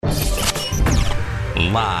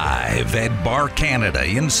Live at Bar Canada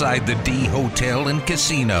inside the D Hotel and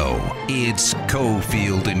Casino, it's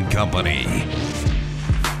Cofield and Company.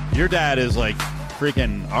 Your dad is like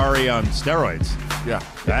freaking Ari on steroids. Yeah.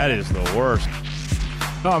 That is the worst.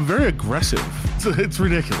 No, I'm very aggressive. It's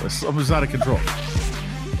ridiculous. I'm just out of control.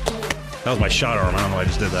 That was my shot arm. I don't know why I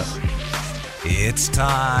just did that. It's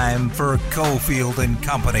time for Cofield and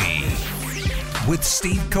Company with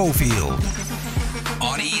Steve Cofield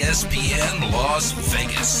on ESPN Las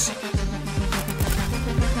Vegas.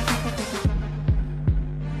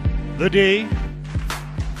 The D,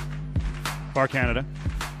 Bar Canada,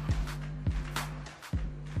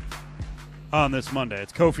 on this Monday.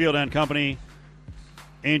 It's Cofield and Company.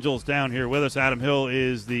 Angels down here with us. Adam Hill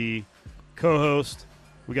is the co-host.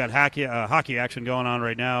 We got hockey action going on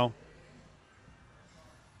right now.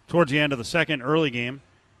 Towards the end of the second early game,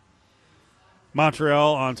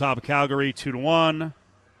 Montreal on top of Calgary 2-1.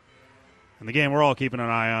 And the game we're all keeping an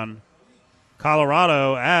eye on,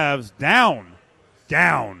 Colorado Avs down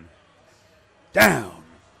 2-0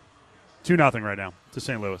 right now to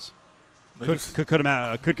St. Louis. Could come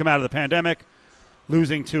out of the pandemic,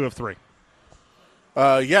 losing 2 of 3.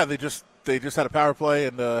 Yeah, they just had a power play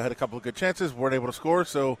and had a couple of good chances, weren't able to score,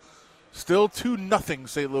 so still 2-0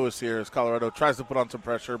 St. Louis here as Colorado tries to put on some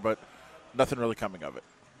pressure, but nothing really coming of it.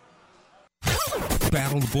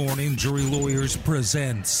 Battleborn Injury Lawyers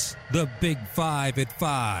presents the Big 5 at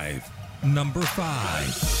 5. Number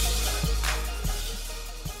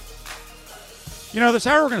 5. You know, this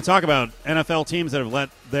hour we're going to talk about NFL teams that have let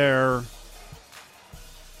their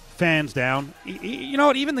fans down. You know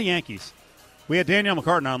what? Even the Yankees. We had Danielle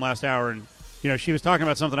McCartan on last hour, and she was talking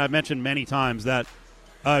about something I've mentioned many times, that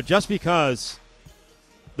just because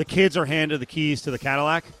the kids are handed the keys to the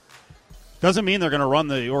Cadillac doesn't mean they're going to run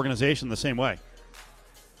the organization the same way.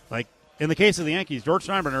 Like, in the case of the Yankees, George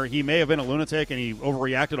Steinbrenner, he may have been a lunatic and he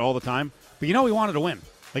overreacted all the time, but he wanted to win.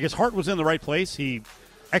 Like, his heart was in the right place. He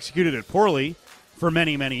executed it poorly for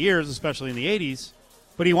many, many years, especially in the 80s,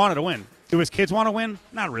 but he wanted to win. Do his kids want to win?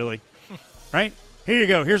 Not really. Right? Here you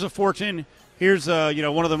go. Here's a fortune. Here's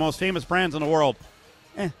one of the most famous brands in the world.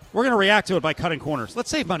 We're going to react to it by cutting corners. Let's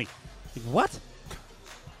save money. Like, what?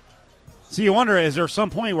 So you wonder, is there some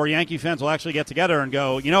point where Yankee fans will actually get together and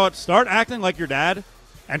go, you know what, start acting like your dad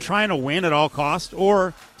and trying to win at all costs,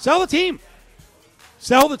 or sell the team.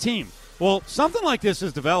 Sell the team. Well, something like this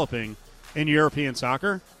is developing in European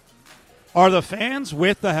soccer. Are the fans,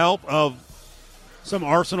 with the help of some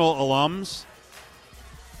Arsenal alums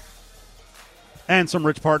and some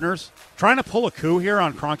rich partners, trying to pull a coup here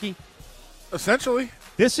on Kroenke? Essentially.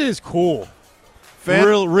 This is cool.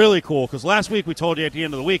 Really cool, because last week we told you at the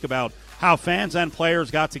end of the week about how fans and players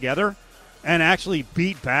got together and actually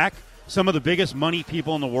beat back some of the biggest money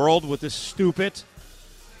people in the world with this stupid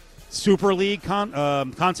Super League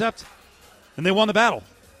concept, and they won the battle.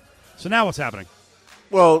 So now what's happening?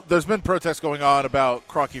 Well, there's been protests going on about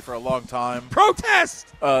Kroenke for a long time. Protest!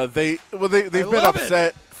 They've been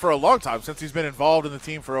upset for a long time, since he's been involved in the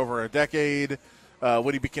team for over a decade.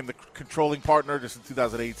 When he became the controlling partner just in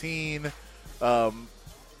 2018,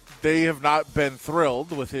 they have not been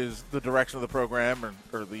thrilled with the direction of the program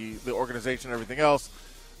or the organization and everything else.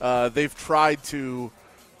 They've tried to,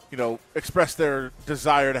 express their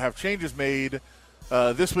desire to have changes made.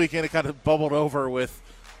 This weekend, it kind of bubbled over with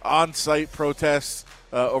on-site protests.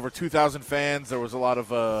 Over 2,000 fans. There was a lot of,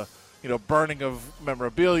 burning of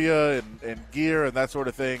memorabilia and gear and that sort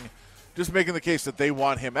of thing, just making the case that they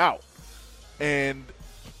want him out. And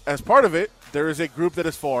as part of it, there is a group that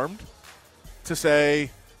is formed to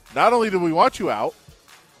say, not only do we want you out,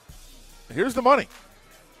 here's the money.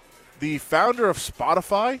 The founder of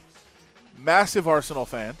Spotify, massive Arsenal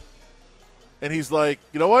fan, and he's like,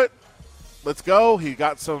 you know what? Let's go. He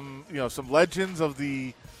got some legends of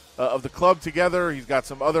the club together. He's got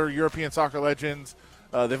some other European soccer legends.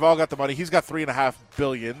 They've all got the money. He's got $3.5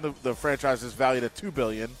 billion. The franchise is valued at $2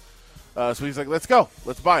 billion. So he's like, let's go.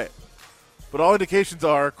 Let's buy it. But all indications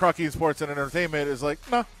are Kroenke Sports and Entertainment is like,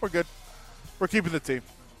 no, we're good. We're keeping the team.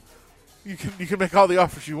 You can make all the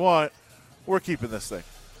offers you want. We're keeping this thing.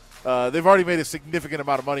 They've already made a significant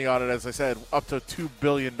amount of money on it, as I said, up to $2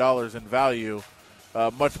 billion in value,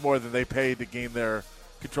 much more than they paid to gain their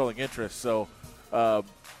controlling interest. So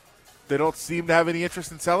they don't seem to have any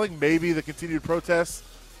interest in selling. Maybe the continued protests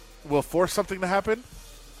will force something to happen.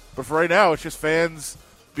 But for right now, it's just fans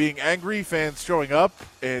being angry, fans showing up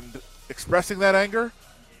and expressing that anger,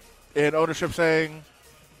 and ownership saying,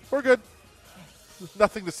 we're good. There's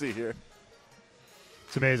nothing to see here.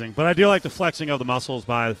 It's amazing. But I do like the flexing of the muscles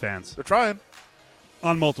by the fans. They're trying.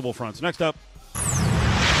 On multiple fronts. Next up.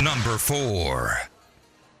 Number 4.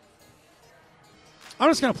 I'm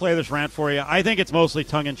just going to play this rant for you. I think it's mostly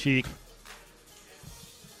tongue-in-cheek,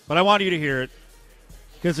 but I want you to hear it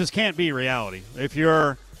because this can't be reality. If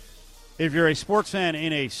you're a sports fan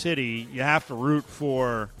in a city, you have to root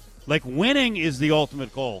for, like, winning is the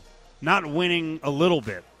ultimate goal, not winning a little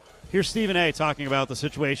bit. Here's Stephen A. talking about the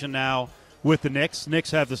situation now with the Knicks. Knicks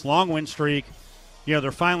have this long win streak.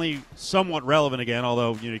 They're finally somewhat relevant again,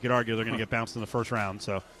 although you could argue they're going to get bounced in the first round.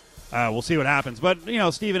 So we'll see what happens. But,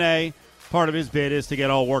 Stephen A., part of his bid is to get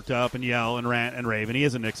all worked up and yell and rant and rave, and he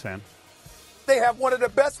is a Knicks fan. They have one of the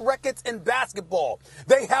best records in basketball.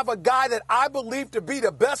 They have a guy that I believe to be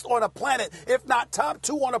the best on the planet, if not top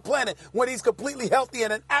 2 on the planet, when he's completely healthy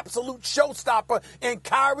and an absolute showstopper in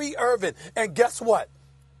Kyrie Irving. And guess what?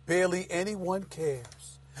 Barely anyone cares.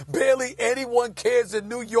 Barely anyone cares in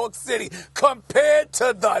New York City compared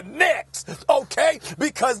to the Knicks, okay?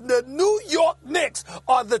 Because the New York Knicks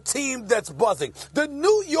are the team that's buzzing. The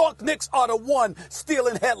New York Knicks are the one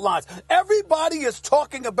stealing headlines. Everybody is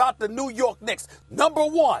talking about the New York Knicks. Number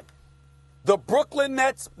one, the Brooklyn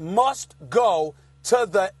Nets must go to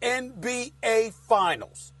the NBA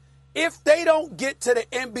Finals. If they don't get to the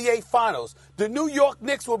NBA Finals, the New York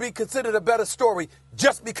Knicks will be considered a better story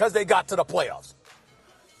just because they got to the playoffs.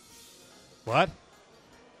 What?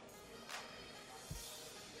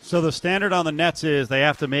 So the standard on the Nets is they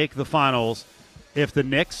have to make the finals. If the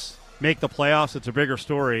Knicks make the playoffs, it's a bigger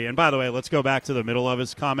story. And by the way, let's go back to the middle of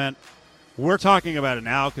his comment. We're talking about it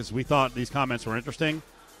now because we thought these comments were interesting.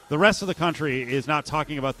 The rest of the country is not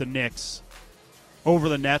talking about the Knicks over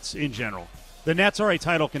the Nets in general. The Nets are a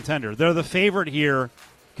title contender. They're the favorite here.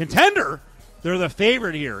 Contender? They're the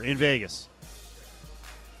favorite here in Vegas.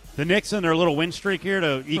 The Knicks and their little win streak here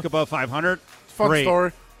to eke above 500. Fun Great.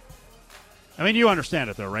 story. I mean, you understand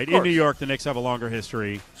it, though, right? In New York, the Knicks have a longer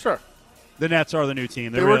history. Sure. The Nets are the new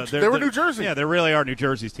team. They were New Jersey. Yeah, they really are New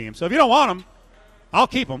Jersey's team. So if you don't want them, I'll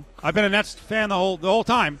keep them. I've been a Nets fan the whole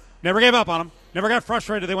time. Never gave up on them. Never got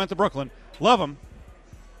frustrated they went to Brooklyn. Love them.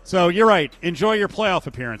 So you're right. Enjoy your playoff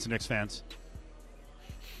appearance, Knicks fans.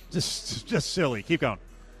 Just silly. Keep going.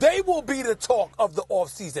 They will be the talk of the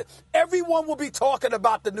offseason. Everyone will be talking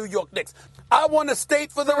about the New York Knicks. I want to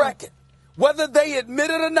state for the record, whether they admit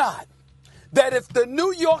it or not, that if the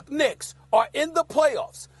New York Knicks are in the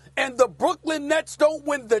playoffs and the Brooklyn Nets don't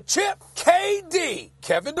win the chip, KD,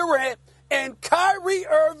 Kevin Durant, and Kyrie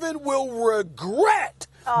Irving will regret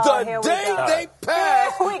the day they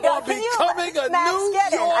pass on becoming a New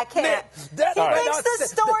York Knick. He thinks the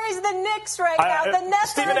story's the Knicks right now. The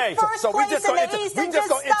Nets are in first place in the East and just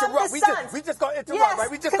stop the Suns. We just going to interrupt,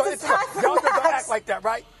 right? We just going to interrupt. Y'all just going to act like that,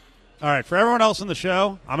 right? All right, for everyone else in the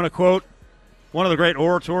show, I'm going to quote one of the great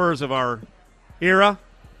orators of our era.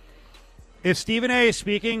 If Stephen A. is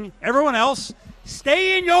speaking, everyone else,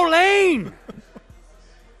 stay in your lane.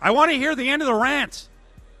 I want to hear the end of the rant.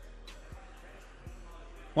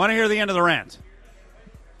 Want to hear the end of the rant?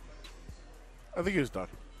 I think he was done.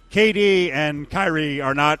 KD and Kyrie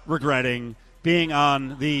are not regretting being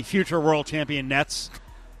on the future world champion Nets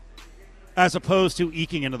as opposed to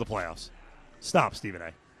eking into the playoffs. Stop, Stephen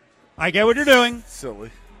A. I get what you're doing.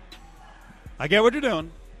 Silly. I get what you're doing.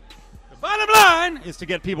 The bottom line is to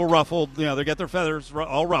get people ruffled. They get their feathers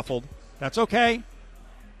all ruffled. That's okay.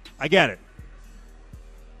 I get it.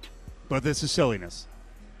 But this is silliness.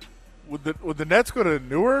 Would the Nets go to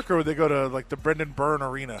Newark or would they go to like the Brendan Byrne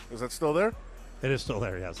Arena? Is that still there? It is still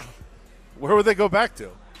there, yes. Where would they go back to?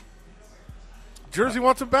 Jersey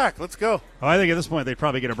wants them back. Let's go. Oh, I think at this point they'd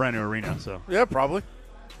probably get a brand new arena. So yeah, probably.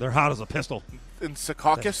 They're hot as a pistol. In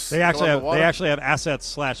Secaucus, they actually have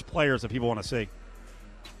assets / players that people want to see.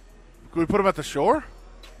 Could we put them at the shore?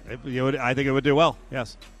 I think it would do well.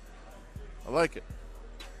 Yes. I like it.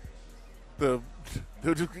 They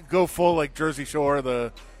would just go full like Jersey Shore,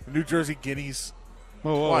 the New Jersey Guineas.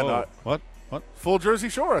 Why not? What? Full Jersey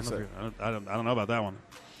Shore, I say. I don't know about that one.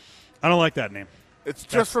 I don't like that name. It's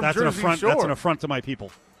just from Jersey Shore. That's an affront to my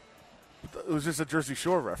people. It was just a Jersey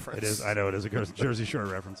Shore reference. It is. I know it is a Jersey Shore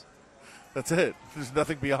reference. That's it. There's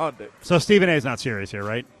nothing beyond it. So Stephen A. is not serious here,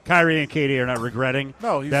 right? Kyrie and KD are not regretting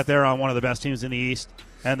that they're on one of the best teams in the East,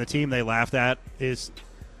 and the team they laughed at is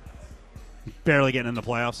barely getting in the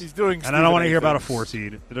playoffs. He's doing, and I don't want to hear about a 4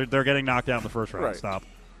 seed. They're getting knocked out in the first round. Right. Stop.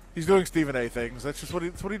 He's doing Stephen A. things. That's just what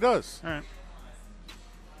he does. All right.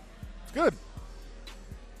 It's good.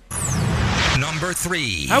 Number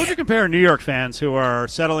 3. How would you compare New York fans who are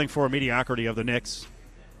settling for mediocrity of the Knicks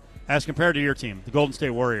as compared to your team, the Golden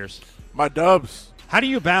State Warriors? My Dubs. How do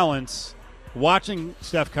you balance watching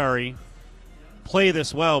Steph Curry play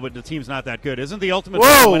this well, but the team's not that good? Isn't the ultimate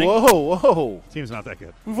winning? Whoa. The team's not that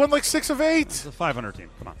good. We've won like 6 of 8. It's a 500 team.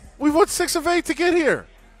 Come on. We've won 6 of 8 to get here.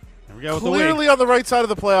 we go with clearly on the right side of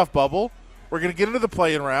the playoff bubble. We're going to get into the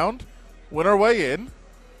play-in round, win our way in,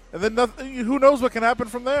 and then who knows what can happen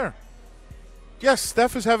from there. Yes,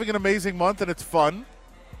 Steph is having an amazing month, and it's fun.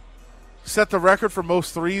 Set the record for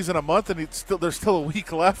most threes in a month, and there's still a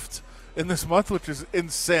week left in this month, which is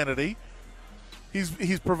insanity.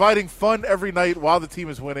 He's providing fun every night while the team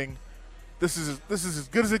is winning. This is as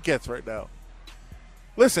good as it gets right now.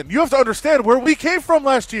 Listen, you have to understand where we came from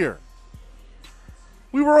last year.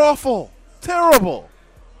 We were awful, terrible.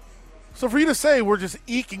 So for you to say we're just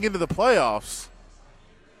eking into the playoffs,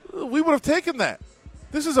 we would have taken that.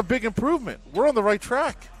 This is a big improvement. We're on the right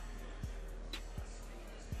track.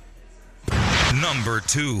 Number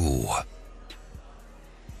 2.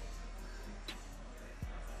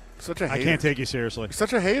 Such a hater. I can't take you seriously.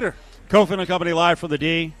 Such a hater. Cofield and Company live from the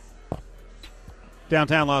D.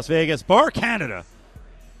 Downtown Las Vegas. Bar Canada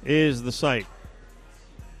is the site.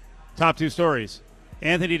 Top 2 stories.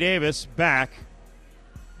 Anthony Davis back,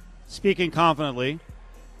 speaking confidently,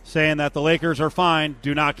 saying that the Lakers are fine.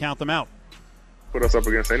 Do not count them out. Put us up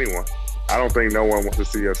against anyone. I don't think no one wants to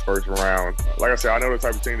see us first round. Like I said, I know the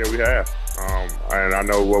type of team that we have, and I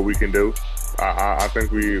know what we can do. I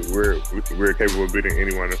think we're capable of beating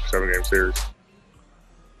anyone in a 7-game series.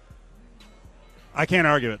 I can't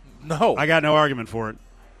argue it. No. I got no argument for it.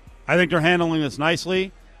 I think they're handling this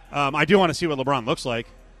nicely. I do want to see what LeBron looks like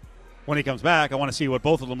when he comes back. I want to see what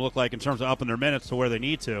both of them look like in terms of upping their minutes to where they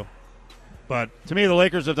need to. But to me, the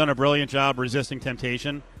Lakers have done a brilliant job resisting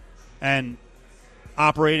temptation and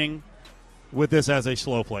operating with this as a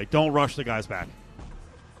slow play. Don't rush the guys back.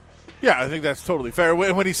 Yeah, I think that's totally fair.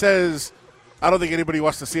 When he says, I don't think anybody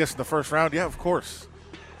wants to see us in the first round, yeah, of course.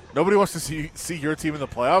 Nobody wants to see your team in the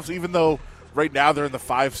playoffs, even though right now they're in the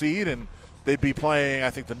 5 seed and they'd be playing, I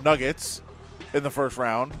think, the Nuggets in the first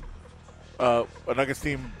round. A Nuggets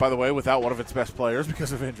team, by the way, without one of its best players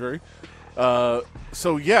because of injury.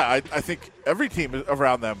 So, yeah, I think every team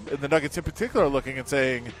around them, and the Nuggets in particular, are looking and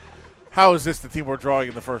saying, how is this the team we're drawing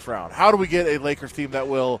in the first round? How do we get a Lakers team that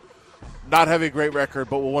will not have a great record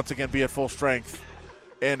but will once again be at full strength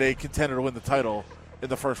and a contender to win the title in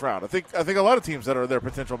the first round? I think a lot of teams that are their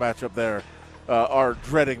potential matchup there are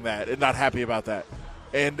dreading that and not happy about that.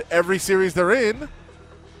 And every series they're in,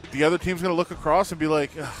 the other team's going to look across and be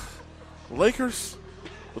like, Lakers,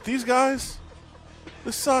 with these guys,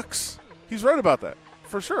 this sucks. He's right about that,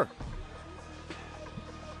 for sure.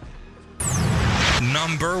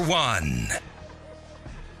 Number 1.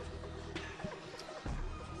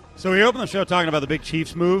 So we opened the show talking about the big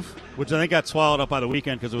Chiefs move, which I think got swallowed up by the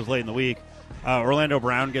weekend because it was late in the week. Orlando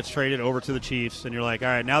Brown gets traded over to the Chiefs, and you're like, all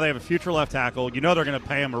right, now they have a future left tackle. You know they're going to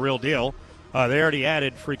pay him a real deal. They already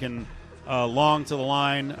added freaking Long to the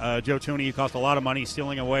line. Joe Thuney cost a lot of money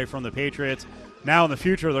stealing away from the Patriots. Now in the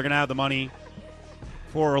future, they're going to have the money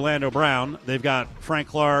for Orlando Brown. They've got Frank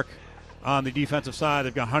Clark on the defensive side.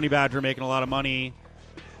 They've got Honey Badger making a lot of money.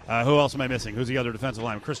 Who else am I missing? Who's the other defensive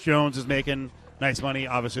lineman? Chris Jones is making nice money.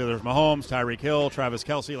 Obviously, there's Mahomes, Tyreek Hill, Travis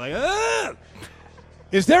Kelce.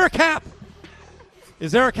 Is there a cap?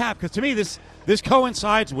 Is there a cap? Because to me, this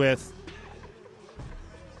coincides with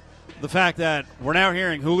the fact that we're now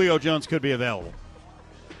hearing Julio Jones could be available.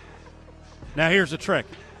 Now, here's the trick.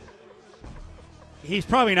 He's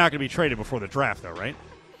probably not going to be traded before the draft, though, right?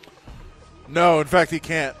 No, in fact, he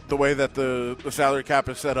can't. The way that the salary cap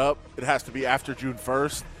is set up, it has to be after June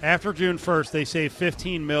 1st. After June 1st, they save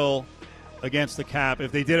 $15 million against the cap.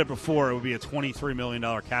 If they did it before, it would be a $23 million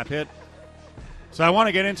cap hit. So I want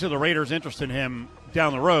to get into the Raiders' interest in him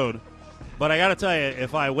down the road. But I got to tell you,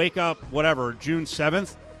 if I wake up, June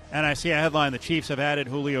 7th, and I see a headline, the Chiefs have added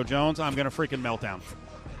Julio Jones, I'm going to freaking melt down.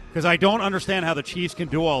 Because I don't understand how the Chiefs can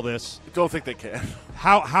do all this. I don't think they can.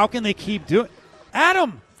 How can they keep doing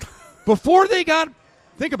Adam, before they got,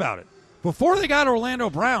 think about it, before they got Orlando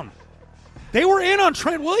Brown, they were in on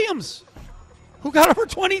Trent Williams, who got over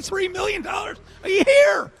 $23 million a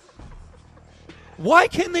year. Why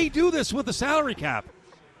can they do this with the salary cap?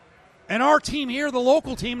 And our team here, the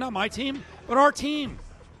local team, not my team, but our team.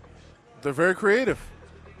 They're very creative.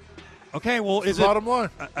 Okay, well, is it? Bottom line.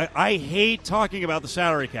 I hate talking about the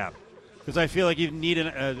salary cap because I feel like you need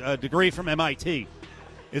a degree from MIT.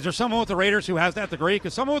 Is there someone with the Raiders who has that degree?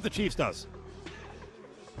 Because someone with the Chiefs does.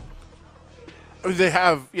 I mean, they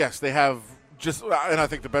have just, and I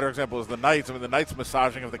think the better example is the Knights. I mean, the Knights'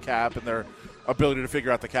 massaging of the cap and their ability to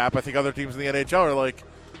figure out the cap. I think other teams in the NHL are like,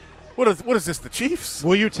 what is this, the Chiefs?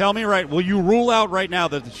 Will you tell me will you rule out right now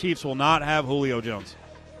that the Chiefs will not have Julio Jones?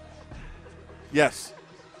 Yes.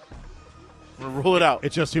 I'm going to rule it out.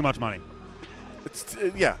 It's just too much money.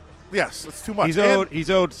 Yes, it's too much. He's owed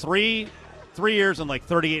 $3 3 years and like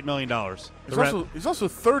 $38 million. He's also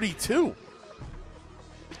 32.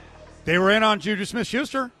 They were in on Juju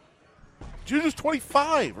Smith-Schuster. Juju's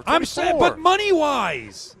 25 or 24. I'm saying, but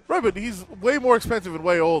money-wise. Right, but he's way more expensive and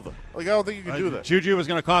way older. Like, I don't think you can do that. Juju was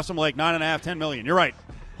going to cost him like $9.5, $10 million. You're right.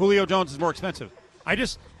 Julio Jones is more expensive.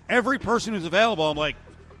 Every person who's available, I'm like,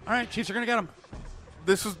 all right, Chiefs are going to get him.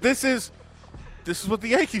 This is what the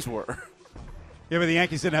Yankees were. Yeah, but the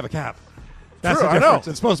Yankees didn't have a cap. That's True, the difference. I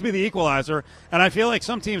know. It's supposed to be the equalizer, and I feel like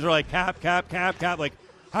some teams are like cap. Like,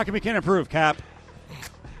 how come we can't improve cap?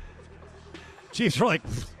 Chiefs are like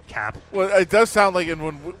cap. Well, it does sound like, and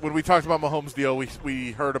when we talked about Mahomes' deal,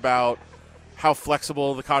 we heard about how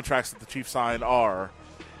flexible the contracts that the Chiefs sign are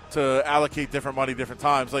to allocate different money different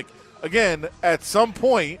times. Like, again, at some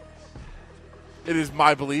point, it is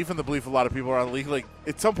my belief and the belief of a lot of people around the league, like,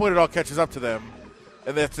 at some point it all catches up to them,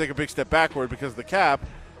 and they have to take a big step backward because of the cap,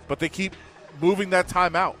 but they keep moving that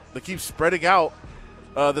time out. They keep spreading out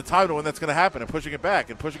the time to when that's going to happen and pushing it back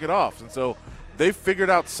and pushing it off. And so they've figured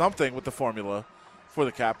out something with the formula for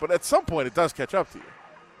the cap, but at some point it does catch up to you.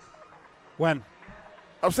 When?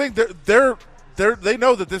 I'm saying they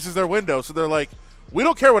know that this is their window, so they're like, we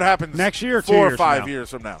don't care what happens next year, 4 or 5 years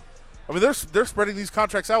from now. I mean, they're spreading these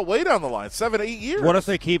contracts out way down the line, 7 to 8 years. What if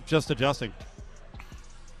they keep just adjusting?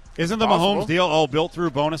 Isn't the Possible. Mahomes deal all built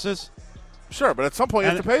through bonuses? Sure, but at some point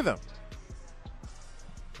you have to pay them.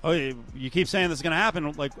 Oh, you keep saying this is going to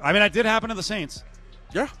happen. Like, I mean, it did happen to the Saints.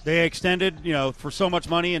 Yeah, they extended, for so much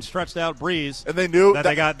money and stretched out Breeze, and they knew that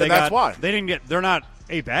that's why they didn't get. They're not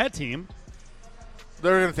a bad team.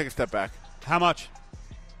 They're going to take a step back. How much?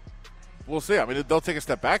 We'll see. I mean, they'll take a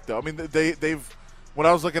step back, though. I mean, they've. When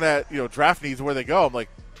I was looking at draft needs where they go, I'm like,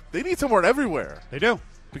 they need someone everywhere. They do,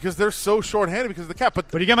 because they're so shorthanded because of the cap.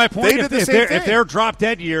 But you get my point. They did the same thing. If their drop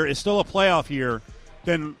dead year is still a playoff year,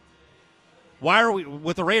 then why are we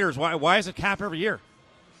with the Raiders? Why is it cap every year?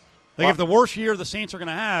 Like, if the worst year the Saints are going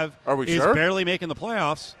to have is sure? barely making the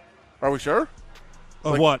playoffs. Are we sure?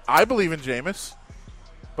 Of what? I believe in Jameis.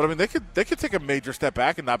 But, I mean, they could take a major step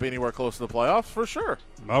back and not be anywhere close to the playoffs for sure.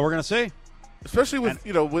 Well, we're going to see. Especially with,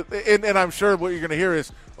 and I'm sure what you're going to hear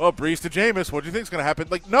is, Breeze to Jameis, what do you think is going to happen?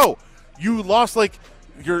 Like, no. You lost,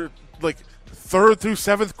 your third through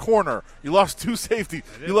seventh corner. You lost 2 safety.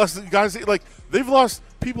 You lost guys, they've lost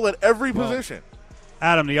people at every position.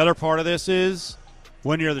 Adam, the other part of this is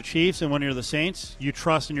when you're the Chiefs and when you're the Saints, you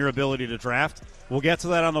trust in your ability to draft. We'll get to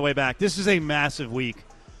that on the way back. This is a massive week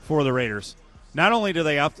for the Raiders. Not only do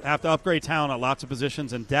they have to upgrade talent at lots of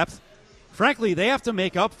positions and depth, frankly, they have to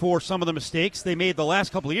make up for some of the mistakes they made the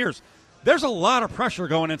last couple of years. There's a lot of pressure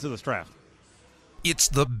going into this draft. It's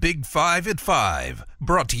the Big 5 at 5,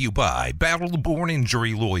 brought to you by Battle-Born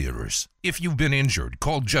Injury Lawyers. If you've been injured,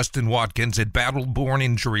 call Justin Watkins at Battle-Born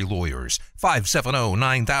Injury Lawyers,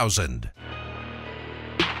 570-9000.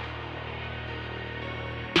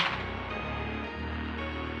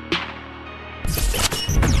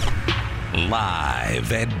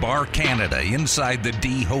 Live at Bar Canada inside the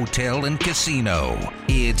D Hotel and Casino,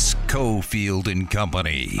 it's Cofield and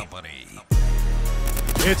Company.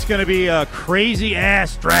 It's going to be a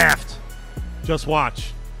crazy-ass draft. Just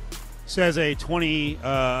watch. Says a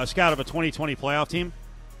scout of a 2020 playoff team.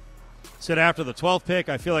 Said after the 12th pick,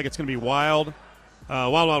 I feel like it's going to be wild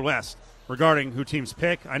west regarding who teams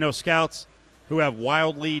pick. I know scouts who have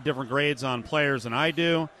wildly different grades on players than I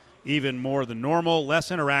do, even more than normal.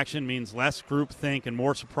 Less interaction means less groupthink and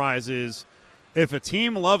more surprises. If a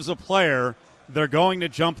team loves a player, they're going to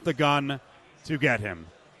jump the gun to get him.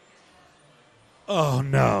 Oh,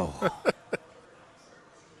 no.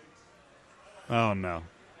 Oh, no.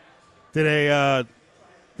 Did a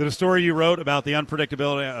story you wrote about the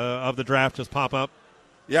unpredictability of the draft just pop up?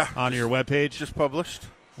 Yeah. On your webpage? Just published.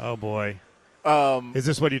 Oh, boy. Is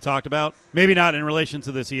this what you talked about? Maybe not in relation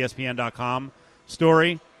to this ESPN.com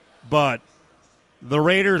story, but the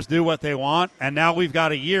Raiders do what they want, and now we've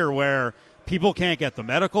got a year where people can't get the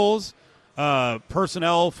medicals.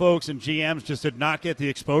 Personnel folks and GMs just did not get the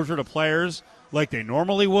exposure to players like they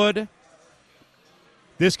normally would.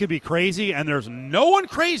 This could be crazy, and there's no one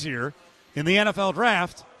crazier in the NFL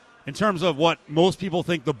draft in terms of what most people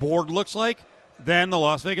think the board looks like than the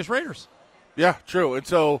Las Vegas Raiders. Yeah, true. And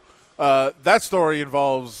so that story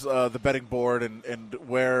involves the betting board and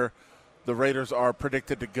where the Raiders are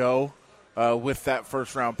predicted to go with that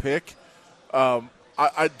first-round pick.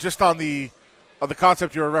 I just on the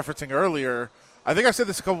concept you were referencing earlier, I think I said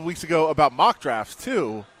this a couple weeks ago about mock drafts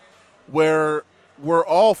too, where we're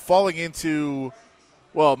all falling into,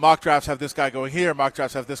 well, mock drafts have this guy going here, mock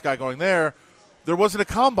drafts have this guy going there. There wasn't a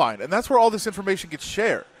combine, and that's where all this information gets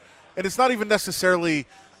shared. And it's not even necessarily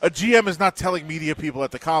 – a GM is not telling media people at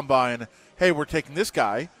the combine, hey, we're taking this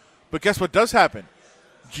guy. But guess what does happen?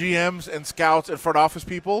 GMs and scouts and front office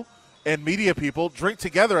people and media people drink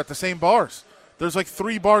together at the same bars. There's like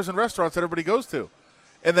 3 bars and restaurants that everybody goes to.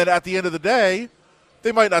 And then at the end of the day,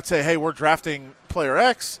 they might not say, hey, we're drafting player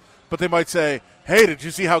X, but they might say, hey, did you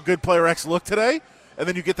see how good player X looked today? And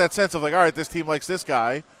then you get that sense of like, all right, this team likes this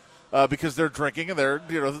guy because they're drinking and they're,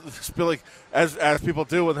 spilling, as people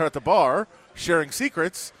do when they're at the bar, sharing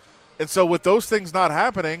secrets. And so with those things not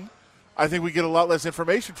happening, I think we get a lot less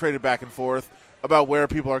information traded back and forth about where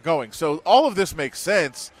people are going. So all of this makes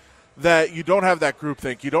sense that you don't have that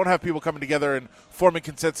groupthink. You don't have people coming together and forming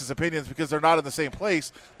consensus opinions because they're not in the same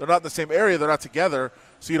place. They're not in the same area. They're not together,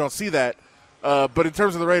 so you don't see that. But in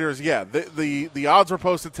terms of the Raiders, yeah, the odds were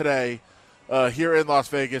posted today here in Las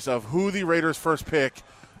Vegas of who the Raiders' first pick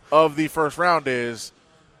of the first round is.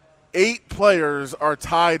 8 players are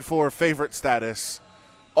tied for favorite status,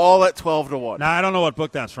 all at 12-1. Now, I don't know what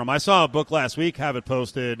book that's from. I saw a book last week have it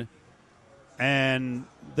posted, and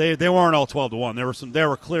they weren't all 12-1. There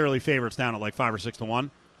were clearly favorites down at like 5 or 6-1.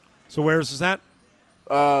 So where is that?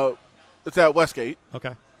 It's at Westgate.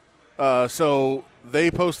 Okay. So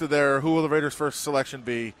they posted there, who will the Raiders' first selection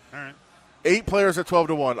be? All right. 8 players at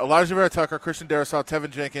 12-1. Elijah Vera Tucker, Christian Darrisaw,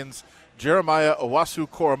 Tevin Jenkins, Jeremiah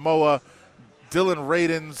Owusu-Koramoah, Dylan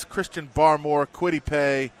Radins, Christian Barmore, Kwity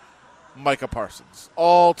Paye, Micah Parsons.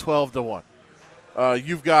 All 12-1.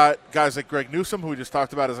 You've got guys like Greg Newsome, who we just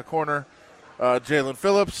talked about as a corner, Jalen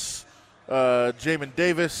Phillips, Jamin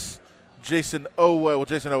Davis, Jason Owe.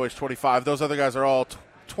 Jason Owe is 25. Those other guys are all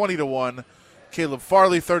 20-1. Caleb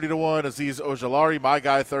Farley, 30-1. Azeez Ojulari, my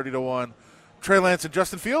guy, 30-1. Trey Lance and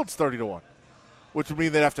Justin Fields, 30-1, which would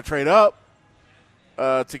mean they'd have to trade up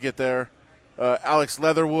to get there. Alex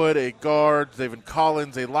Leatherwood, a guard. Zaven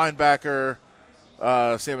Collins, a linebacker.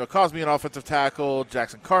 Samuel Cosme, an offensive tackle.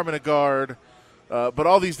 Jackson Carman, a guard. But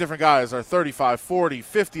all these different guys are 35, 40,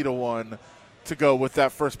 50-1 to go with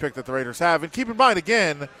that first pick that the Raiders have. And keep in mind,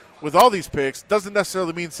 again, with all these picks, doesn't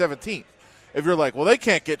necessarily mean 17th. If you're like, well, they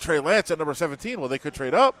can't get Trey Lance at number 17, well, they could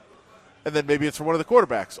trade up, and then maybe it's for one of the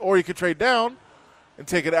quarterbacks. Or you could trade down and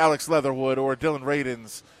take an Alex Leatherwood or Dylan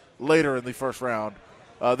Radins later in the first round.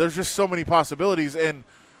 There's just so many possibilities. And,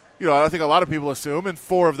 I think a lot of people assume, and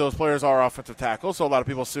 4 of those players are offensive tackles, so a lot of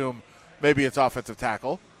people assume maybe it's offensive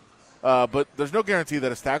tackle. But there's no guarantee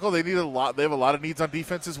that it's tackle. They need a lot. They have a lot of needs on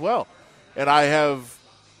defense as well. And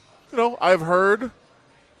I've heard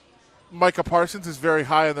Micah Parsons is very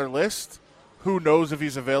high on their list. Who knows if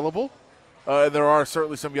he's available? And there are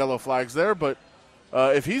certainly some yellow flags there. But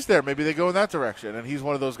if he's there, maybe they go in that direction. And he's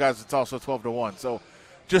one of those guys that's also 12-1. So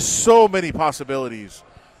just so many possibilities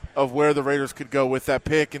of where the Raiders could go with that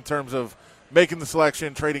pick in terms of making the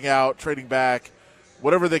selection, trading out, trading back,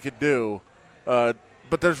 whatever they could do. But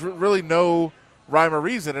there's really no rhyme or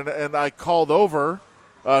reason. And I called over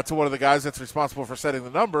to one of the guys that's responsible for setting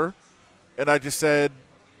the number, and I just said,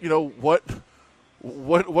 what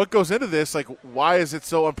goes into this? Like, why is it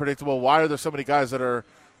so unpredictable? Why are there so many guys that are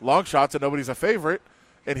long shots and nobody's a favorite?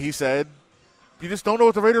 And he said, you just don't know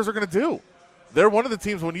what the Raiders are going to do. They're one of the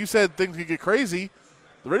teams, when you said things could get crazy,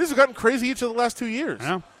 the Raiders have gotten crazy each of the last 2 years.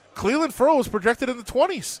 Yeah. Cleveland Ferrell was projected in the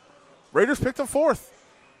 20s. Raiders picked him 4th.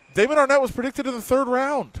 Damon Arnett was predicted in the 3rd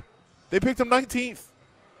round. They picked him 19th.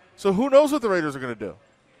 So who knows what the Raiders are going to do?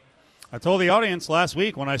 I told the audience last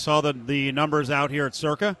week when I saw the numbers out here at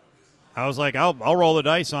Circa, I was like, I'll roll the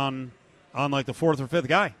dice on like the 4th or 5th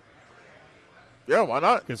guy. Yeah, why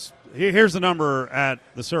not? Because here's the number at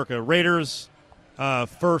the Circa. Raiders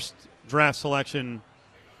first draft selection,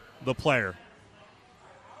 the player.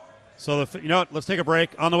 So, you know what? Let's take a break.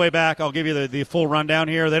 On the way back, I'll give you the full rundown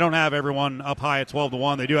here. They don't have everyone up high at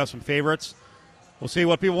 12-1. They do have some favorites. We'll see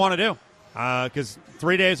what people want to do. Because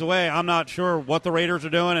 3 days away, I'm not sure what the Raiders are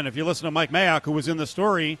doing. And if you listen to Mike Mayock, who was in the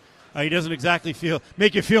story, he doesn't exactly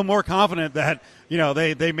make you feel more confident that,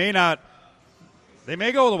 they may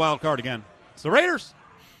go with a wild card again. It's the Raiders.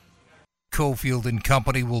 Cofield and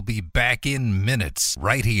Company will be back in minutes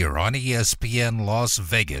right here on ESPN Las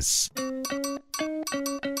Vegas.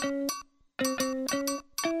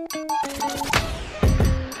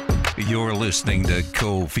 You're listening to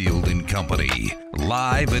Cofield and Company,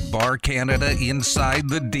 live at Bar Canada inside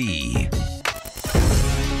the D.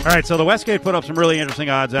 All right, so the Westgate put up some really interesting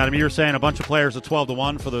odds, Adam. You were saying a bunch of players at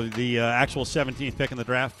 12-1 for the actual 17th pick in the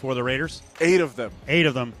draft for the Raiders. 8 of them. 8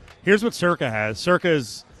 of them. Here's what Circa has. Circa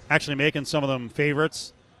is actually making some of them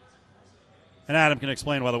favorites. And Adam can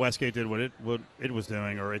explain why the Westgate did what it was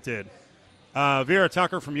doing, or it did. Vera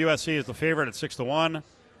Tucker from USC is the favorite at 6-1.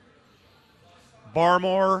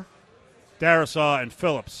 Barmore, Darrisaw, and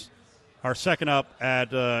Phillips are second up at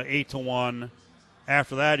 8-1.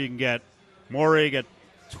 After that, you can get Moehrig at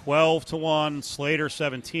 12-1, Slater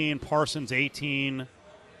 17, Parsons 18,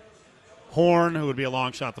 Horn, who would be a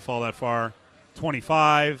long shot to fall that far,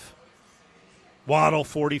 25, Waddle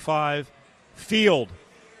 45, Field.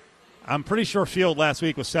 I'm pretty sure Field last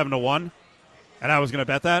week was 7-1, and I was going to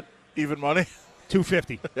bet that. Even money?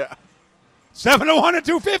 250. Yeah. 7-1 and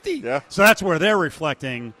 250. Yeah. So that's where they're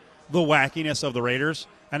reflecting the wackiness of the Raiders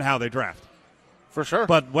and how they draft. For sure.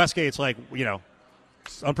 But Westgate's like,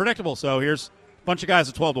 it's unpredictable. So here's a bunch of guys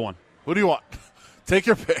at 12-1. Who do you want? Take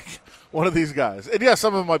your pick. One of these guys. And, yeah,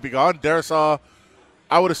 some of them might be gone. Darrisaw,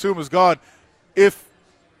 I would assume, is gone. If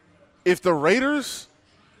the Raiders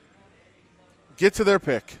get to their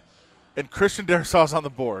pick and Christian Darrisaw's on the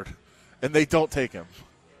board and they don't take him,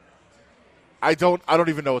 I don't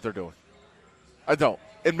even know what they're doing. I don't.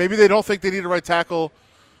 And maybe they don't think they need a right tackle.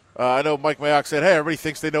 I know Mike Mayock said, hey, everybody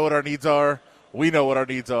thinks they know what our needs are. We know what our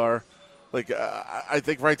needs are. I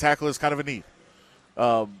think right tackle is kind of a need.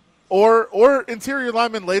 Or interior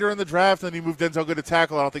lineman later in the draft, and you move Denzel Good to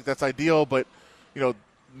tackle. I don't think that's ideal, but,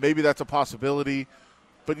 maybe that's a possibility.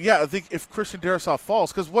 But, yeah, I think if Christian Darrisaw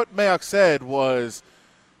falls, because what Mayock said was,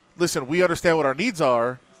 listen, we understand what our needs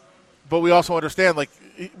are, but we also understand,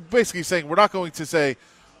 basically saying we're not going to say,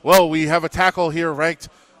 well, we have a tackle here ranked.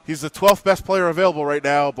 He's the 12th best player available right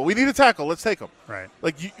now, but we need a tackle. Let's take him. Right.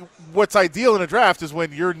 What's ideal in a draft is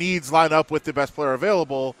when your needs line up with the best player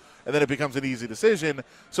available, and then it becomes an easy decision.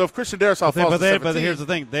 So if Christian Darrisaw falls to 17, but here's the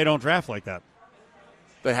thing. They don't draft like that.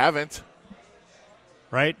 They haven't.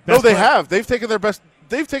 Right? Have. They've taken their best.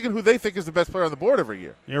 They've taken who they think is the best player on the board every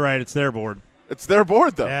year. You're right. It's their board. It's their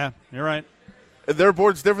board, though. Yeah, you're right. And their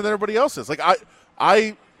board's different than everybody else's.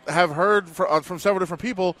 I have heard from several different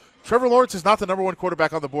people, Trevor Lawrence is not the number one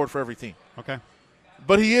quarterback on the board for every team. Okay.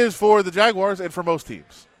 But he is for the Jaguars and for most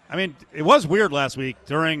teams. I mean, it was weird last week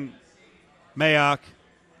during Mayock,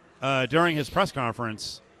 during his press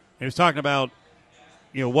conference. He was talking about,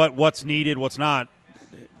 what's needed, what's not.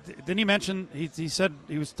 Didn't he mention, he said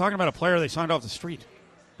he was talking about a player they signed off the street.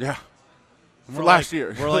 Yeah. For last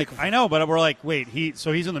year. We're like, I know, but we're like, wait, he's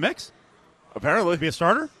in the mix? Apparently. To be a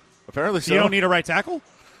starter? Apparently so. You don't need a right tackle?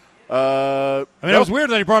 It was weird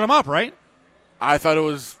that he brought him up, right? I thought it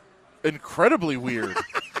was incredibly weird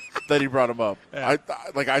that he brought him up. Yeah.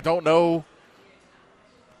 I don't know.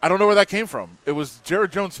 I don't know where that came from. It was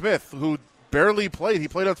Jared Jones-Smith, who barely played. He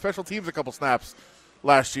played on special teams a couple snaps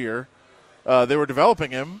last year. They were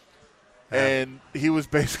developing him, and he's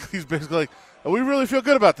basically like, we really feel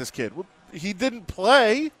good about this kid. Well, he didn't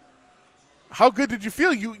play. How good did you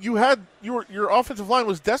feel? Your offensive line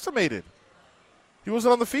was decimated. He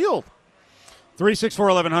wasn't on the field.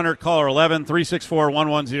 364-1100, caller 11,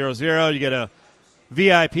 364-1100. You get a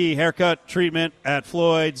VIP haircut treatment at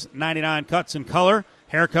Floyd's 99 Cuts and Color.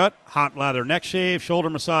 Haircut, hot lather neck shave,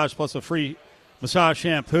 shoulder massage, plus a free massage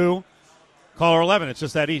shampoo. Caller 11, it's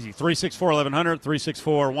just that easy. 364-1100,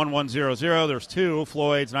 364-1100. There's two,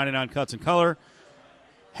 Floyd's 99 Cuts and Color.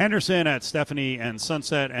 Henderson at Stephanie and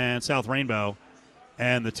Sunset and South Rainbow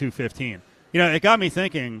and the 215. It got me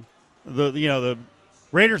thinking, the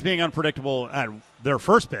Raiders being unpredictable at their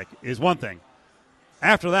first pick is one thing.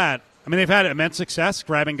 After that, they've had immense success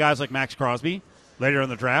grabbing guys like Max Crosby later in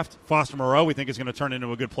the draft. Foster Moreau, we think, is going to turn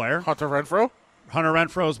into a good player. Hunter Renfrow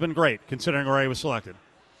has been great, considering where he was selected.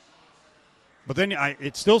 But then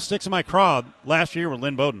it still sticks in my craw last year with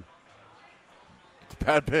Lynn Bowden. It's a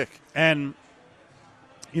bad pick. And,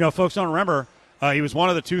 folks don't remember, he was one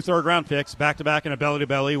of the 2 third-round picks, back-to-back in a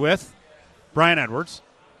belly-to-belly with Brian Edwards.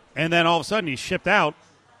 And then all of a sudden he's shipped out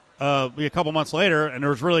a couple months later, and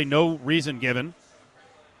there was really no reason given,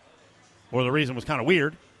 or the reason was kind of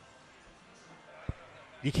weird.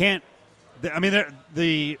 You can't –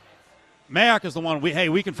 the Mayock is the one,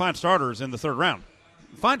 we can find starters in the third round.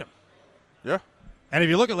 Find them. Yeah. And if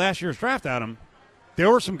you look at last year's draft, Adam, there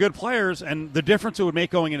were some good players, and the difference it would make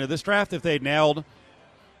going into this draft if they nailed –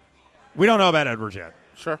 we don't know about Edwards yet.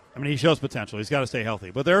 Sure. He shows potential. He's got to stay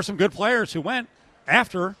healthy. But there are some good players who went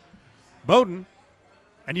after Bowden,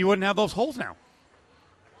 and you wouldn't have those holes now.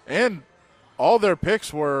 And all their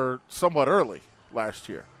picks were somewhat early last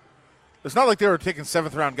year. It's not like they were taking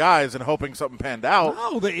 7th-round guys and hoping something panned out.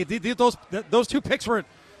 No, those 2 picks were at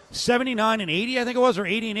 79 and 80, I think it was, or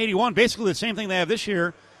 80 and 81. Basically the same thing they have this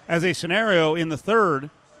year as a scenario in the third.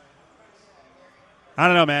 I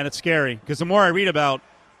don't know, man. It's scary because the more I read about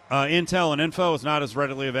intel and info is not as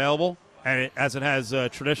readily available as it has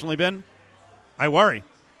traditionally been. I worry.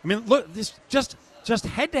 Look, this just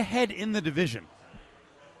head-to-head in the division.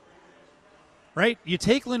 Right? You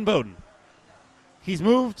take Lynn Bowden. He's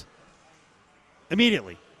moved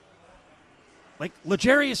immediately.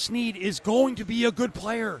 L'Jarius Sneed is going to be a good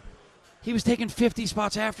player. He was taking 50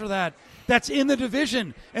 spots after that. That's in the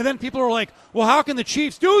division. And then people are like, well, how can the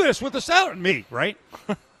Chiefs do this with the salary? Me, right?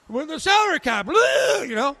 With the salary cap,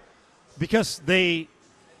 you know? Because they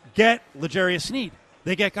get L'Jarius Sneed.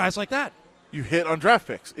 They get guys like that. You hit on draft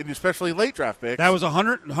picks, and especially late draft picks. That was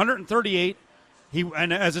 138.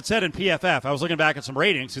 And as it said in PFF, I was looking back at some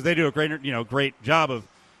ratings because they do a great job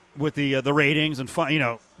with the ratings and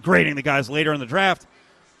grading the guys later in the draft.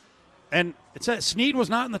 And it said Sneed was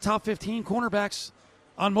not in the top 15 cornerbacks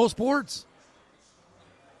on most boards.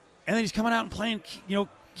 And then he's coming out and playing,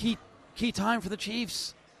 key time for the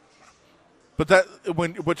Chiefs. But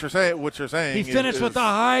what you're saying, he finished with the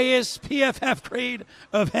highest PFF grade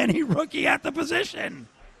of any rookie at the position.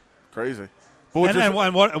 Crazy. And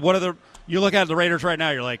what are the? You look at the Raiders right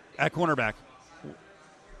now. You're like, at cornerback,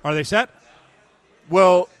 are they set?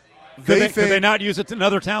 Well, could they not use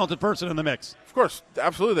another talented person in the mix? Of course,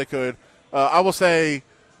 absolutely they could. I will say,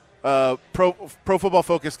 Pro Football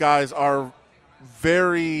Focus guys are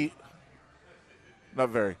they're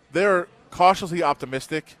cautiously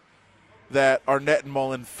optimistic that Arnett and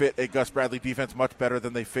Mullen fit a Gus Bradley defense much better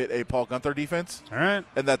than they fit a Paul Guenther defense. All right.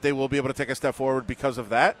 And that they will be able to take a step forward because of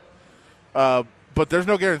that. But there's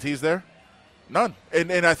no guarantees there. None.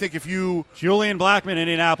 And I think if you – Julian Blackmon,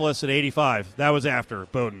 Indianapolis at 85. That was after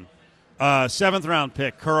Bowden. 7th-round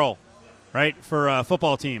pick, Curl, right, for a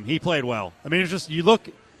football team. He played well. I mean, it's just – you look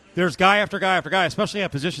 – there's guy after guy after guy, especially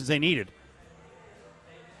at positions they needed.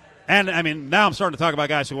 And, I mean, now I'm starting to talk about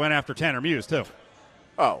guys who went after Tanner Muse, too.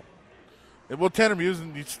 Oh. Well, Tanner Muse,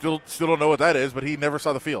 you still don't know what that is, but he never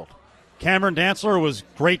saw the field. Cameron Dantzler was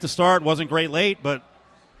great to start, wasn't great late, but,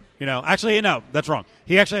 actually, no, that's wrong.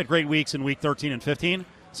 He actually had great weeks in week 13 and 15,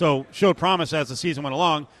 so showed promise as the season went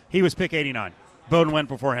along. He was pick 89. Bowden went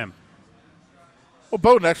before him. Well,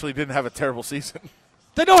 Bowden actually didn't have a terrible season.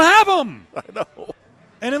 They don't have him. I know.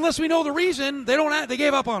 And unless we know the reason, they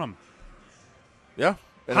gave up on him. Yeah.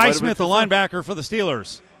 Highsmith, the linebacker for the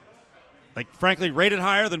Steelers. Frankly, rated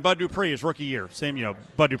higher than Bud Dupree his rookie year. Same,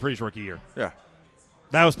 Bud Dupree's rookie year. Yeah.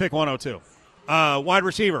 That was pick 102. Wide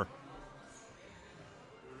receiver.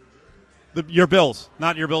 Your Bills.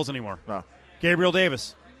 Not your Bills anymore. No. Gabriel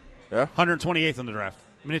Davis. Yeah. 128th in the draft.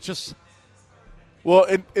 I mean, it's just. Well,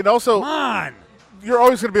 and also. Come on. You're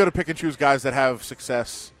always going to be able to pick and choose guys that have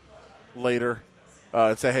success later.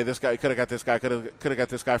 And say, hey, this guy could have got this guy, could have got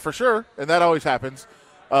this guy for sure. And that always happens.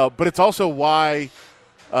 But it's also why.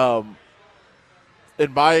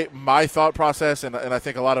 In my thought process, and I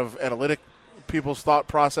think a lot of analytic people's thought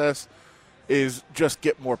process, is just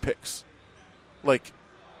get more picks.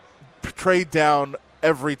 Trade down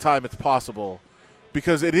every time it's possible,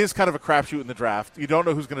 because it is kind of a crapshoot in the draft. You don't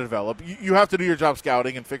know who's going to develop. You have to do your job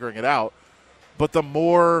scouting and figuring it out. But the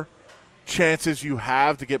more chances you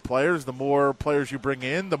have to get players, the more players you bring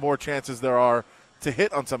in, the more chances there are to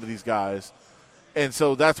hit on some of these guys. And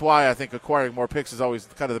so that's why I think acquiring more picks is always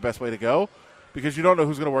kind of the best way to go, because you don't know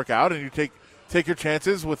who's going to work out, and you take your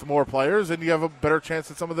chances with more players, and you have a better chance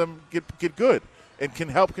that some of them get good and can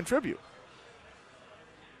help contribute.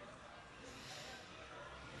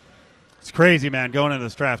 It's crazy, man, going into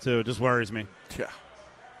this draft, too. It just worries me. Yeah.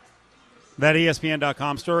 That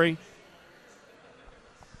ESPN.com story,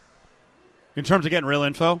 in terms of getting real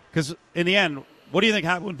info, because in the end, what do you think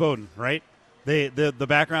happened with Bowden, right? The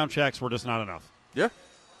background checks were just not enough. Yeah.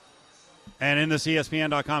 And in this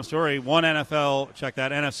ESPN.com story, one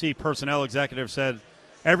NFC personnel executive said,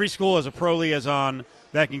 every school has a pro liaison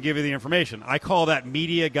that can give you the information. I call that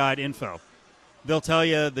media guide info. They'll tell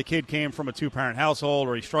you the kid came from a 2-parent household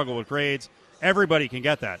or he struggled with grades. Everybody can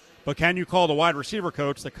get that. But can you call the wide receiver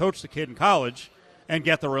coach that coached the kid in college and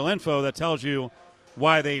get the real info that tells you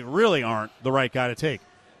why they really aren't the right guy to take?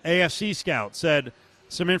 AFC Scout said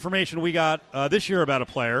some information we got this year about a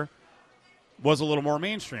player was a little more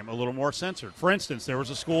mainstream, a little more censored. For instance, there was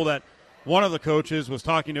a school that one of the coaches was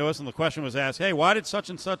talking to us, and the question was asked, hey, why did such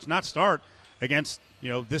and such not start against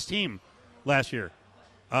this team last year?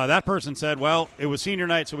 That person said, well, it was senior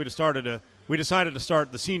night, so we decided to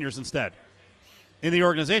start the seniors instead. In the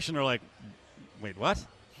organization, they're like, wait, what?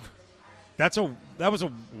 That was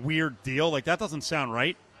a weird deal. That doesn't sound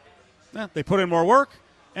right. They put in more work,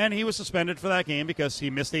 and he was suspended for that game because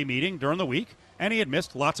he missed a meeting during the week, and he had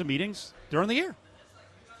missed lots of meetings during the year.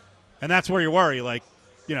 And that's where you worry,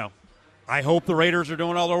 I hope the Raiders are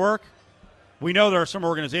doing all their work. We know there are some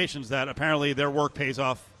organizations that apparently their work pays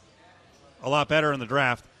off a lot better in the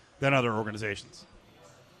draft than other organizations.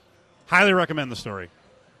 Highly recommend the story.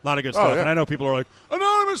 A lot of good stuff. Yeah. And I know people are like,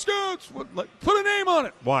 anonymous scouts, put a name on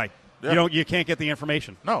it. Why? Yeah. You can't get the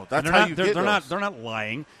information. No, that's how you get those. They're not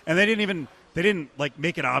lying. And they didn't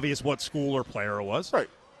make it obvious what school or player it was. Right.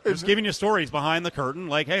 I'm just giving you stories behind the curtain,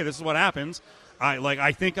 like, hey, this is what happens.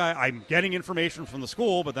 I think I'm getting information from the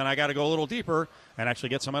school, but then I got to go a little deeper and actually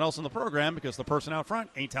get someone else in the program because the person out front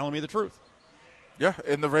ain't telling me the truth. Yeah,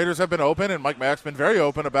 and the Raiders have been open, and Mike Mayock's been very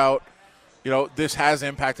open about, this has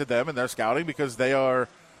impacted them and their scouting because they are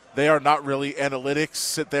not really analytics,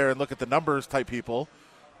 sit there and look at the numbers type people.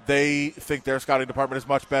 They think their scouting department is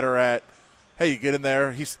much better at, hey, you get in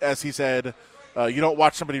there, as he said, you don't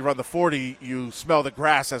watch somebody run the 40, you smell the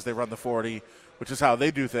grass as they run the 40, which is how they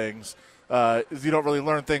do things. You don't really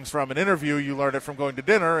learn things from an interview. You learn it from going to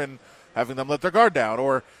dinner and having them let their guard down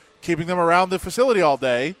or keeping them around the facility all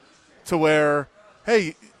day to where,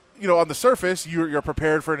 hey, on the surface, you're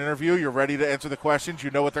prepared for an interview. You're ready to answer the questions.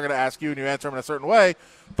 You know what they're going to ask you, and you answer them in a certain way.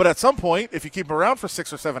 But at some point, if you keep them around for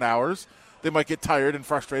 6 or 7 hours, they might get tired and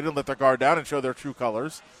frustrated and let their guard down and show their true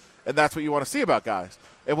colors. And that's what you want to see about guys.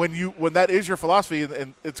 And when that is your philosophy,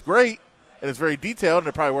 and it's great, and it's very detailed, and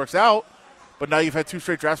it probably works out, but now you've had 2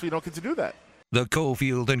 straight drafts where you don't get to do that. The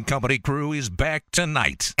Cofield and Company crew is back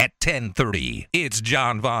tonight at 10:30. It's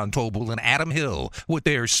John Von Tobel and Adam Hill with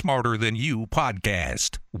their Smarter Than You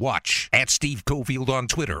podcast. Watch at Steve Cofield on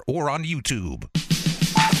Twitter or on YouTube.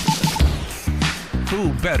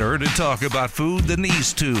 Who better to talk about food than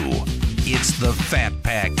these two? It's the Fat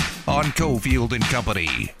Pack on Cofield and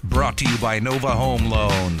Company. Brought to you by Nova Home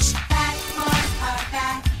Loans. Fat boys are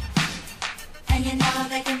back, and you know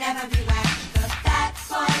they can never be whacked. The Fat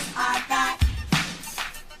Boys are back.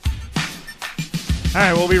 All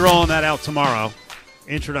right, we'll be rolling that out tomorrow.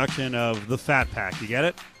 Introduction of the Fat Pack. You get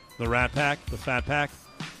it? The Rat Pack, the Fat Pack.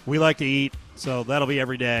 We like to eat, so that'll be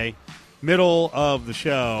every day. Middle of the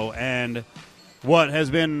show. And what has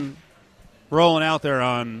been rolling out there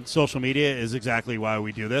on social media is exactly why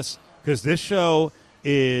we do this. Because this show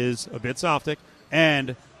is a bit softic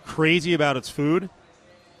and crazy about its food.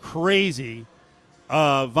 Crazy.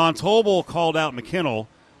 Von Tobel called out McKinnell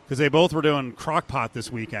because they both were doing crock pot this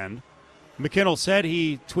weekend. McKinnell said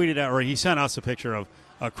he tweeted out, or he sent us a picture of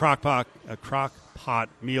a crock pot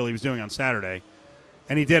meal he was doing on Saturday,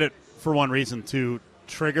 and he did it for one reason, to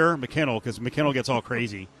trigger McKinnell, because McKinnell gets all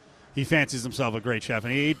crazy. He fancies himself a great chef,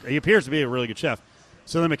 and he appears to be a really good chef.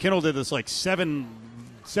 So then McKinnell did this like seven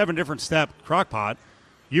different step crock pot.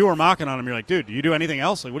 You were mocking on him. You're like, dude, do you do anything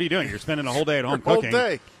else? Like, what are you doing? You're spending a whole day at home cooking. Whole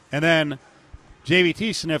day. And then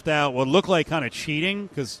JVT sniffed out what looked like kind of cheating,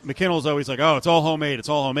 because McKinnell's always like, oh, it's all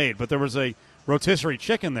homemade. But there was a rotisserie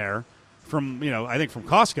chicken there from, I think from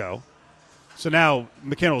Costco. So now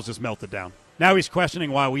McKinnell's just melted down. Now he's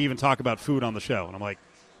questioning why we even talk about food on the show. And I'm like,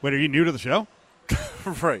 wait, are you new to the show?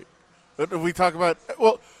 Right. We talk about,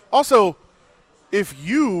 well, also, if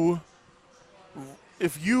you,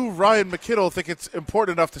 Ryan McKinnell, think it's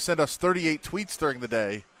important enough to send us 38 tweets during the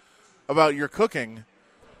day about your cooking,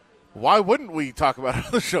 why wouldn't we talk about it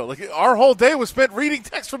on the show? Like, our whole day was spent reading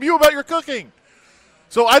texts from you about your cooking.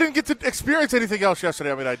 So I didn't get to experience anything else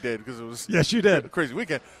yesterday. I mean, I did because it was yes, you did. A crazy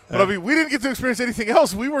weekend. Yeah. But, I mean, we didn't get to experience anything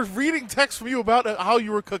else. We were reading texts from you about how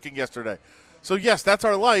you were cooking yesterday. So, yes, that's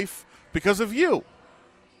our life because of you.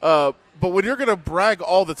 But when you're going to brag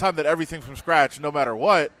all the time that everything's from scratch no matter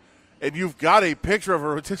what, and you've got a picture of a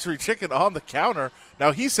rotisserie chicken on the counter,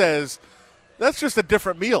 now he says that's just a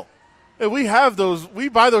different meal. And we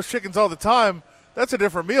buy those chickens all the time. That's a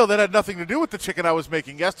different meal. That had nothing to do with the chicken I was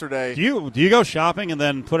making yesterday. Do you go shopping and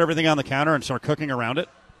then put everything on the counter and start cooking around it?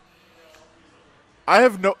 I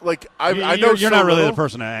have no, I know you're not really the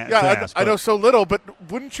person to ask. I know so little, but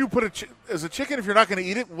wouldn't you put as a chicken, if you're not going to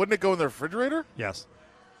eat it, wouldn't it go in the refrigerator? Yes.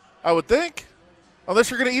 I would think.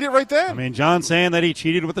 Unless you're going to eat it right then. I mean, John's saying that he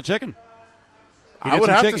cheated with the chicken. He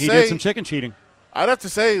did some chicken cheating. I'd have to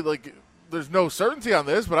say, there's no certainty on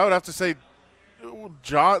this, but I would have to say,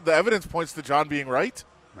 John, the evidence points to John being right.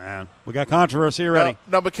 Man, we got controversy already.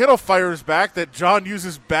 Now McKinnell fires back that John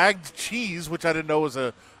uses bagged cheese, which I didn't know was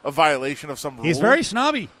a violation of some rule. He's very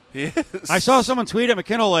snobby. He is. I saw someone tweet at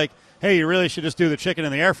McKinnell like, hey, you really should just do the chicken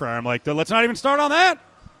in the air fryer. I'm like, let's not even start on that.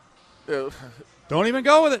 Don't even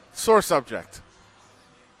go with it. Sore subject.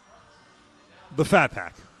 The Fat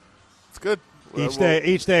Pack. It's good.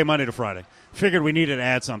 Each day, Monday to Friday. Figured we needed to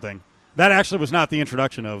add something. That actually was not the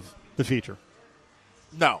introduction of the feature.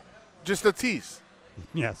 No, just a tease.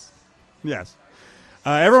 Yes.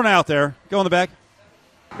 Everyone out there, go in the back.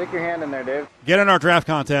 Stick your hand in there, Dave. Get in our draft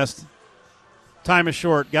contest. Time is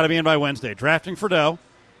short. Got to be in by Wednesday. Drafting for dough.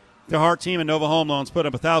 The Hart team and Nova Home Loans put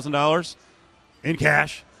up $1,000 in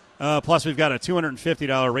cash. Plus, we've got a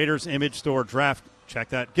 $250 Raiders Image Store draft. Check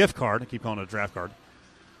that gift card. I keep calling it a draft card.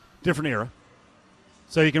 Different era.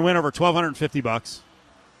 So you can win over $1,250.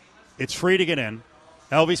 It's free to get in.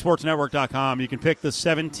 LVSportsNetwork.com. You can pick the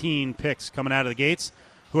 17 picks coming out of the gates.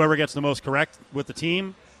 whoever gets the most correct with the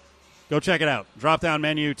team, go check it out. Drop-down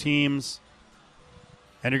menu, teams,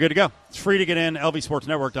 and you're good to go. It's free to get in,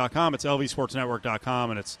 lvsportsnetwork.com. It's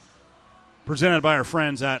lvsportsnetwork.com, and it's presented by our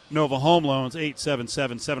friends at Nova Home Loans.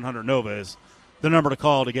 877-700-NOVA is the number to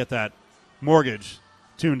call to get that mortgage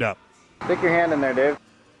tuned up. Stick your hand in there, Dave.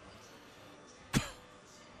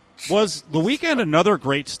 Was the weekend another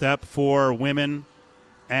great step for women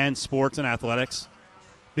and sports and athletics?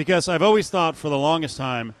 Because I've always thought for the longest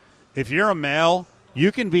time, if you're a male,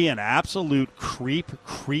 you can be an absolute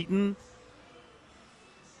cretin,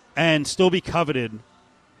 and still be coveted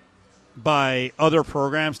by other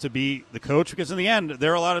programs to be the coach. Because in the end,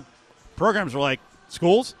 there are a lot of programs where, like,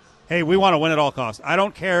 schools, hey, we want to win at all costs. I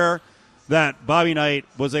don't care that Bobby Knight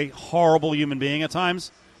was a horrible human being at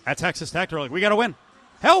times. At Texas Tech, they're like, we got to win.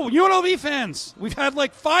 Hell, UNLV fans, we've had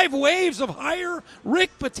like 5 waves of hire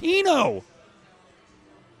Rick Pitino.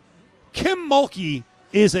 Kim Mulkey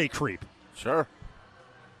is a creep. Sure.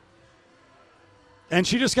 And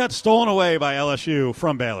she just got stolen away by LSU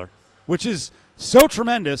from Baylor, which is so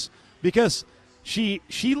tremendous because she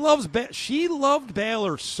loved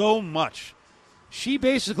Baylor so much. She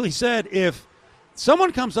basically said if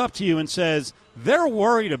someone comes up to you and says they're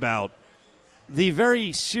worried about the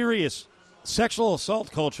very serious sexual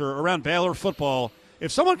assault culture around Baylor football,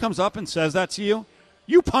 if someone comes up and says that to you,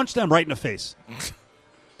 you punch them right in the face.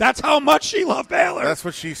 That's how much she loved Baylor. That's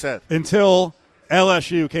what she said. Until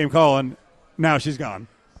LSU came calling. Now she's gone.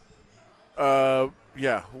 Yeah,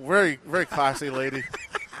 very, very classy lady.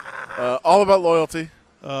 All about loyalty.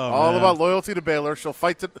 All about loyalty to Baylor. She'll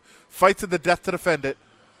fight to the death to defend it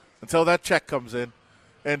until that check comes in.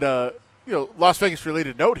 And, Las Vegas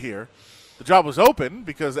related note here. The job was open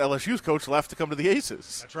because LSU's coach left to come to the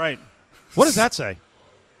Aces. That's right. What does that say?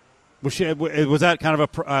 Was that kind of a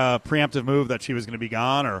preemptive move that she was going to be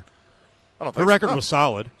gone, or I don't think her record so. was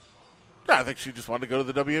solid? Yeah, I think she just wanted to go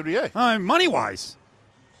to the WNBA. Money wise,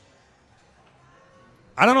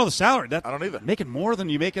 I don't know the salary. I don't either. Making more than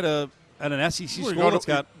you make at an SEC school that's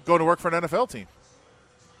got going to work for an NFL team.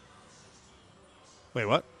 Wait,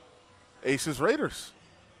 what? Aces Raiders.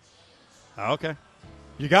 Oh, okay.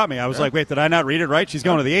 You got me. I was like, wait, did I not read it right? She's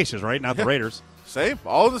going to the Aces, right? Not the Raiders. Same.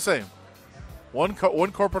 All the same. One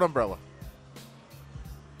corporate umbrella.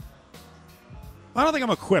 I don't think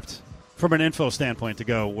I'm equipped from an info standpoint to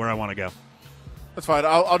go where I want to go. That's fine.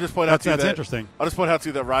 I'll just point out to you that's interesting. I'll just point out to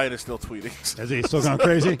you that Ryan is still tweeting. Is he still going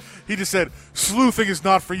crazy? He just said, sleuthing is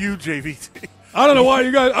not for you, JVT. I don't know why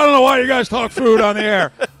you guys talk food on the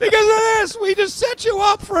air. Because of this. We just set you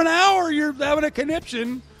up for an hour. You're having a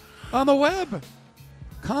conniption on the web.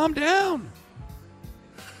 Calm down.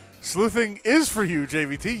 Sleuthing is for you,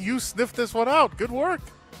 JVT. You sniffed this one out. Good work.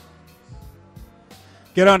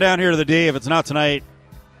 Get on down here to the D. If it's not tonight,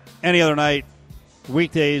 any other night,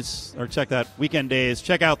 weekdays, or check that, weekend days.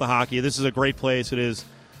 Check out the hockey. This is a great place. It is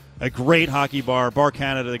a great hockey bar. Bar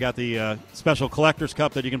Canada, they got the special Collector's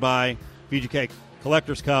Cup that you can buy, VGK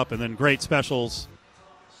Collector's Cup, and then great specials.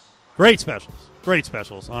 Great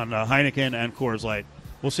specials on Heineken and Coors Light.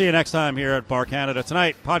 We'll see you next time here at Bar Canada.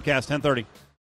 Tonight, podcast 10:30.